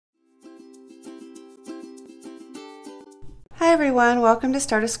Hi everyone, welcome to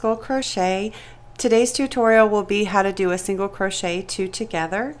Start a School Crochet. Today's tutorial will be how to do a single crochet two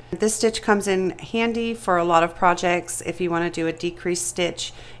together. This stitch comes in handy for a lot of projects. If you want to do a decrease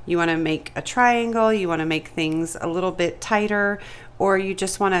stitch, you want to make a triangle, you want to make things a little bit tighter, or you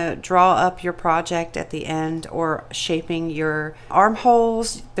just want to draw up your project at the end, or shaping your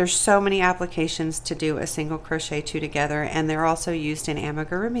armholes. There's so many applications to do a single crochet two together, and they're also used in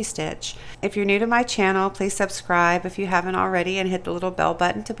amigurumi stitch. If you're new to my channel, please subscribe if you haven't already, and hit the little bell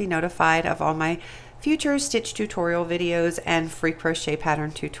button to be notified of all my future stitch tutorial videos and free crochet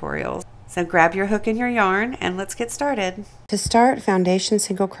pattern tutorials. So grab your hook and your yarn and let's get started. To start, foundation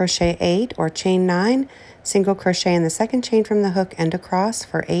single crochet 8 or chain 9, single crochet in the second chain from the hook and across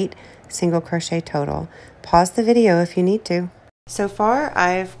for 8 single crochet total. Pause the video if you need to. So far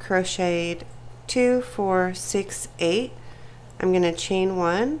I've crocheted 2, 4, 6, 8. I'm going to chain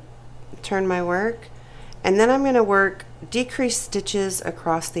 1, turn my work, and then I'm going to work decrease stitches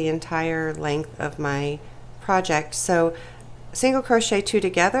across the entire length of my project. So single crochet 2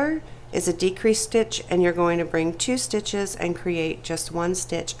 together is a decrease stitch, and you're going to bring 2 stitches and create just 1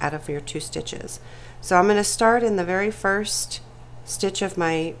 stitch out of your 2 stitches. So I'm going to start in the very first stitch of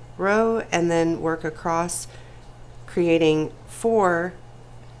my row and then work across, creating 4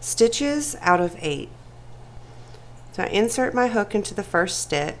 stitches out of 8. So I insert my hook into the first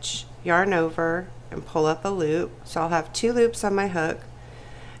stitch, yarn over, and pull up a loop. So I'll have 2 loops on my hook.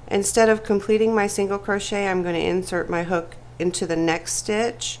 Instead of completing my single crochet, I'm going to insert my hook into the next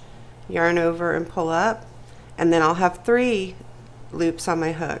stitch, yarn over and pull up, and then I'll have 3 loops on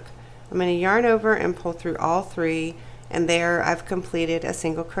my hook. I'm going to yarn over and pull through all 3, and there I've completed a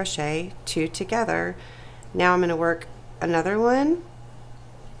single crochet 2 together. Now I'm going to work another one,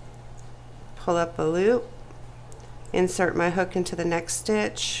 pull up a loop, insert my hook into the next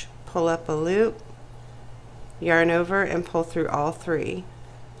stitch, pull up a loop, yarn over and pull through all 3.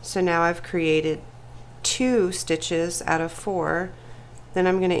 So now I've created 2 stitches out of 4. Then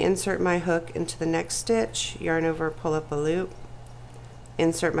I'm going to insert my hook into the next stitch, yarn over, pull up a loop,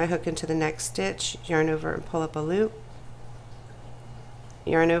 insert my hook into the next stitch, yarn over and pull up a loop,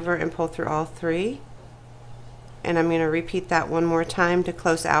 yarn over and pull through all 3, and I'm going to repeat that one more time to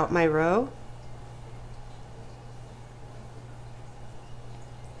close out my row.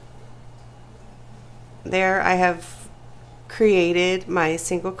 There I have created my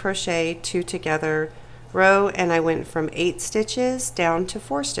single crochet 2 together row, and I went from 8 stitches down to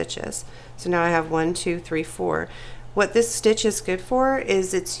 4 stitches. So now I have 1, 2, 3, 4. What this stitch is good for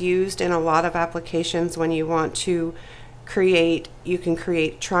is it's used in a lot of applications when you want to create, you can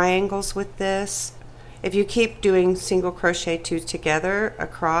create triangles with this. If you keep doing single crochet 2 together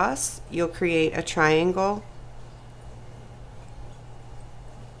across, you'll create a triangle.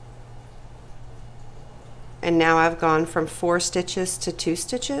 And now I've gone from 4 stitches to 2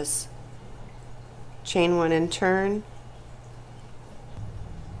 stitches. Chain 1 and turn,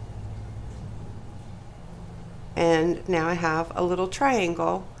 and now I have a little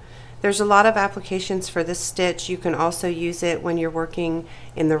triangle. There's a lot of applications for this stitch. You can also use it when you're working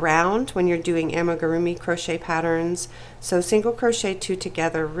in the round, when you're doing amigurumi crochet patterns. So single crochet 2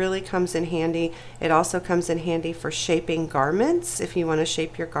 together really comes in handy. It also comes in handy for shaping garments. If you want to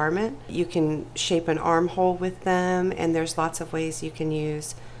shape your garment, you can shape an armhole with them, and there's lots of ways you can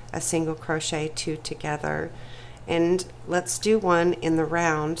use a single crochet 2 together. And let's do one in the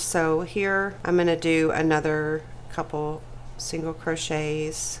round. So here I'm going to do another couple single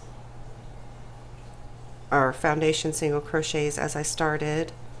crochets, or foundation single crochets, as I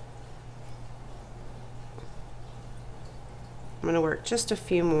started. I'm going to work just a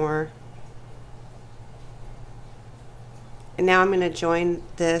few more, and now I'm going to join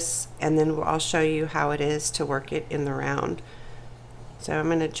this, and then I'll show you how it is to work it in the round. So I'm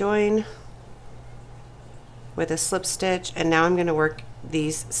going to join with a slip stitch, and now I'm going to work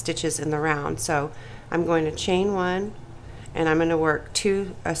these stitches in the round. So I'm going to chain 1, and I'm going to work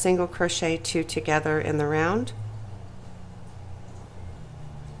a single crochet 2 together in the round.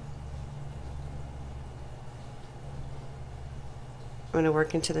 I'm going to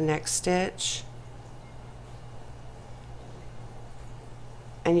work into the next stitch,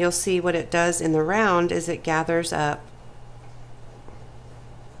 and you'll see what it does in the round is it gathers up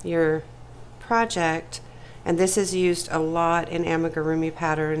your project, and this is used a lot in amigurumi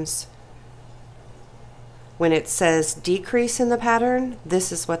patterns. When it says decrease in the pattern,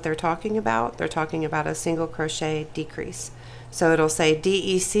 this is what they're talking about. They're talking about a single crochet decrease. So it'll say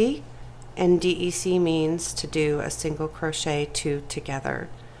DEC, and DEC means to do a single crochet 2 together.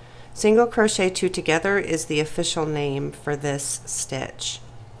 Single crochet 2 together is the official name for this stitch.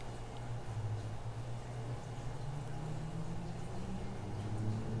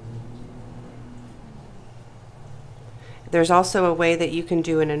 There's also a way that you can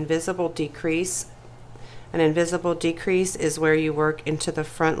do an invisible decrease. An invisible decrease is where you work into the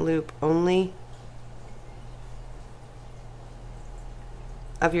front loop only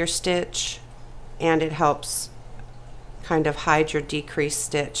of your stitch, and it helps kind of hide your decreased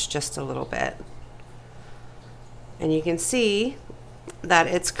stitch just a little bit. And you can see that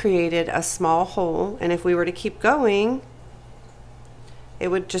it's created a small hole, and if we were to keep going, it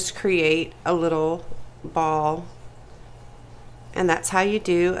would just create a little ball. And that's how you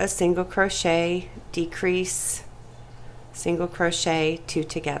do a single crochet, decrease, single crochet, 2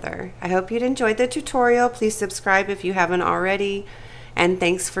 together. I hope you'd enjoyed the tutorial. Please subscribe if you haven't already, and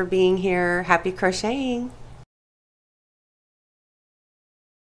thanks for being here. Happy crocheting!